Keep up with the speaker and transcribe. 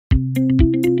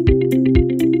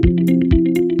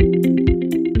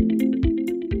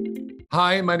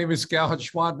Hi, my name is Gerhard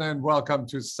Schwadner, and welcome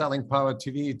to Selling Power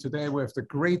TV. Today, we have the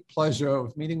great pleasure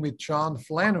of meeting with John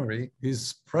Flannery.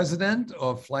 He's president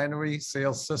of Flannery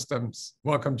Sales Systems.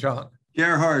 Welcome, John.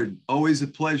 Gerhard, always a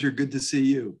pleasure. Good to see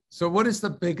you. So what is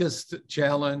the biggest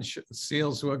challenge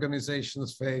sales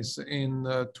organizations face in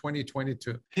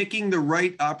 2022? Picking the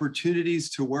right opportunities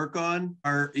to work on.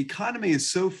 Our economy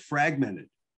is so fragmented.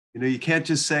 You can't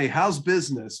just say, how's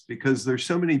business? Because there's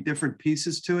so many different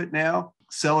pieces to it now.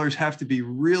 Sellers have to be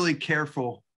really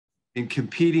careful in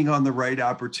competing on the right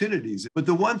opportunities. But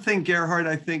the one thing, Gerhard,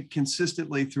 I think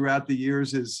consistently throughout the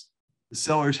years is the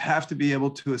sellers have to be able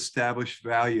to establish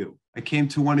value. I came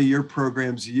to one of your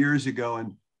programs years ago,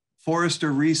 and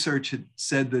Forrester Research had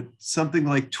said that something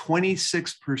like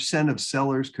 26% of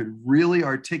sellers could really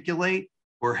articulate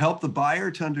or help the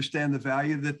buyer to understand the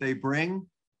value that they bring.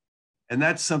 And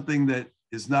that's something that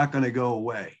is not going to go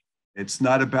away. It's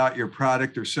not about your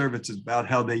product or service. It's about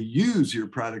how they use your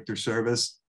product or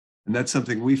service. And that's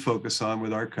something we focus on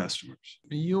with our customers.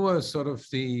 You are sort of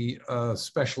the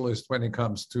specialist when it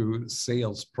comes to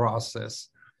sales process.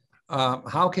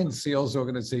 How can sales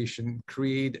organization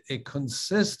create a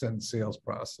consistent sales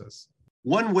process?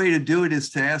 One way to do it is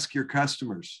to ask your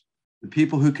customers, the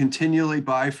people who continually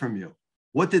buy from you,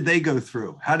 what did they go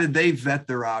through? How did they vet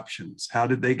their options? How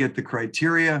did they get the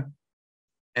criteria?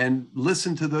 And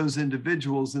listen to those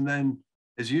individuals. And then,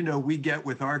 as you know, we get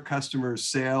with our customers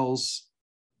sales,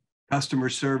 customer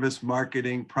service,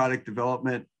 marketing, product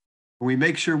development. And we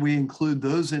make sure we include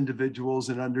those individuals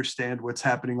and understand what's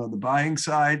happening on the buying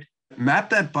side. Map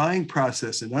that buying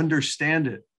process and understand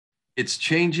it. It's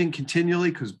changing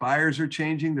continually because buyers are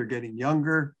changing. They're getting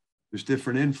younger. There's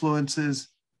different influences.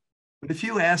 But if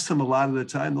you ask them a lot of the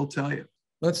time, they'll tell you.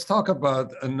 Let's talk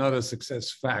about another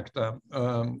success factor.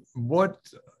 What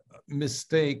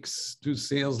mistakes do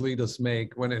sales leaders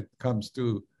make when it comes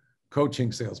to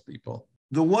coaching salespeople?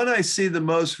 The one I see the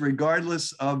most,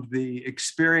 regardless of the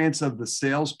experience of the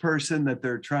salesperson that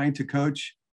they're trying to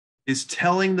coach, is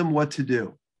telling them what to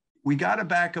do. We got to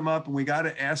back them up and we got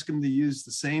to ask them to use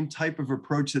the same type of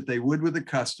approach that they would with a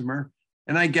customer.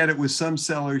 And I get it, with some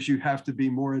sellers, you have to be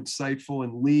more insightful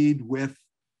and lead with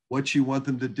what you want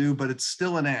them to do, but it's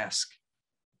still an ask.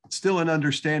 It's still an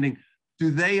understanding. Do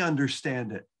they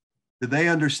understand it? Do they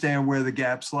understand where the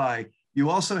gaps lie? You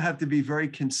also have to be very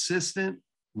consistent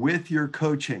with your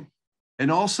coaching and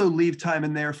also leave time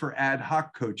in there for ad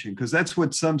hoc coaching, because that's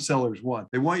what some sellers want.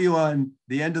 They want you on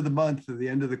the end of the month or the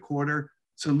end of the quarter.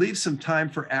 So leave some time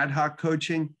for ad hoc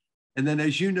coaching. And then,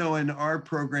 as you know, in our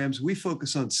programs, we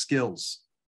focus on skills.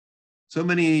 So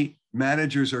many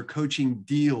managers are coaching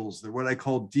deals. They're what I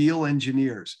call deal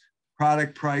engineers: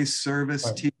 product, price,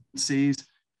 service, T&Cs.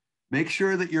 Make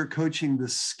sure that you're coaching the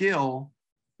skill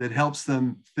that helps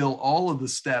them fill all of the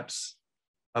steps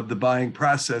of the buying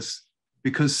process,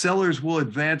 because sellers will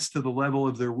advance to the level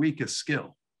of their weakest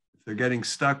skill. If they're getting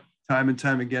stuck time and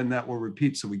time again, that will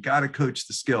repeat. So we got to coach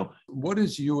the skill. What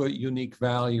is your unique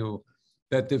value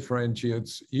that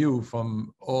differentiates you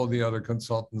from all the other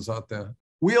consultants out there?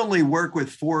 We only work with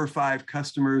 4 or 5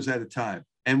 customers at a time.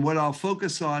 And what I'll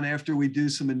focus on after we do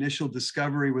some initial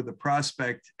discovery with a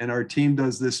prospect, and our team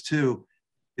does this too,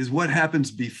 is what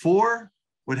happens before,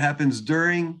 what happens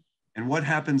during, and what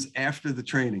happens after the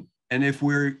training. And if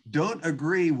we don't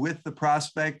agree with the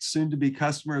prospect, soon to be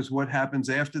customers, what happens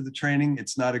after the training,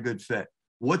 it's not a good fit.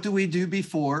 What do we do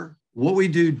before? What we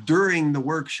do during the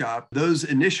workshop? Those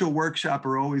initial workshop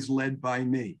are always led by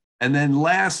me. And then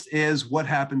last is what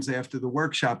happens after the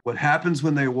workshop, what happens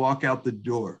when they walk out the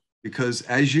door. Because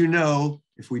as you know,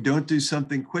 if we don't do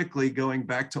something quickly, going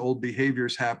back to old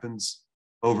behaviors happens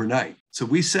overnight. So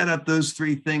we set up those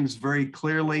 3 things very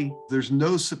clearly. There's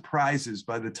no surprises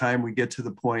by the time we get to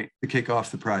the point to kick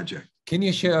off the project. Can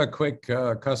you share a quick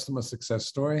customer success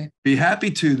story? Be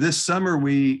happy to. This summer,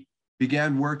 we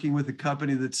began working with a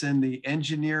company that's in the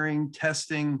engineering,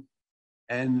 testing,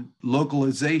 and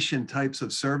localization types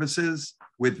of services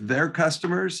with their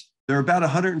customers. They're about a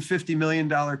 $150 million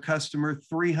customer,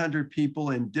 300 people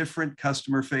in different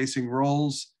customer-facing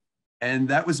roles. And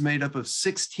that was made up of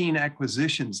 16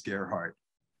 acquisitions, Gerhard.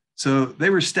 So they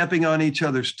were stepping on each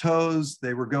other's toes.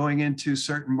 They were going into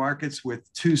certain markets with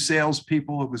 2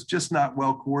 salespeople. It was just not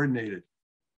well coordinated.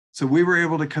 So we were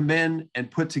able to come in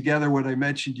and put together what I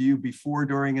mentioned to you before,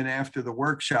 during, and after the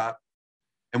workshop.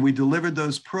 And we delivered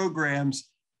those programs.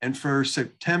 And for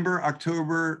September,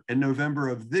 October, and November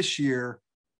of this year,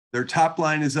 their top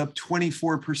line is up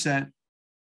 24%.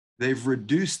 They've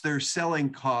reduced their selling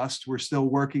cost. We're still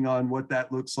working on what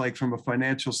that looks like from a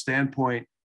financial standpoint.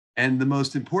 And the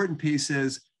most important piece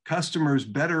is customers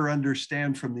better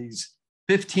understand from these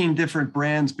 15 different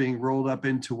brands being rolled up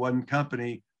into one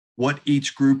company, what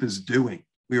each group is doing.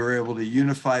 We were able to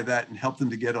unify that and help them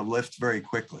to get a lift very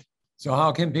quickly. So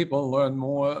how can people learn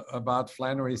more about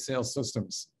Flannery Sales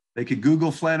Systems? They could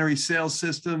Google Flannery Sales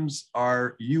Systems.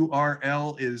 Our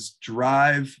URL is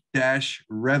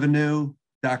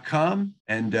drive-revenue.com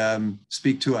and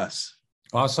speak to us.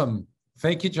 Awesome.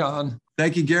 Thank you, John.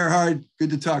 Thank you, Gerhard.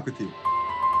 Good to talk with you.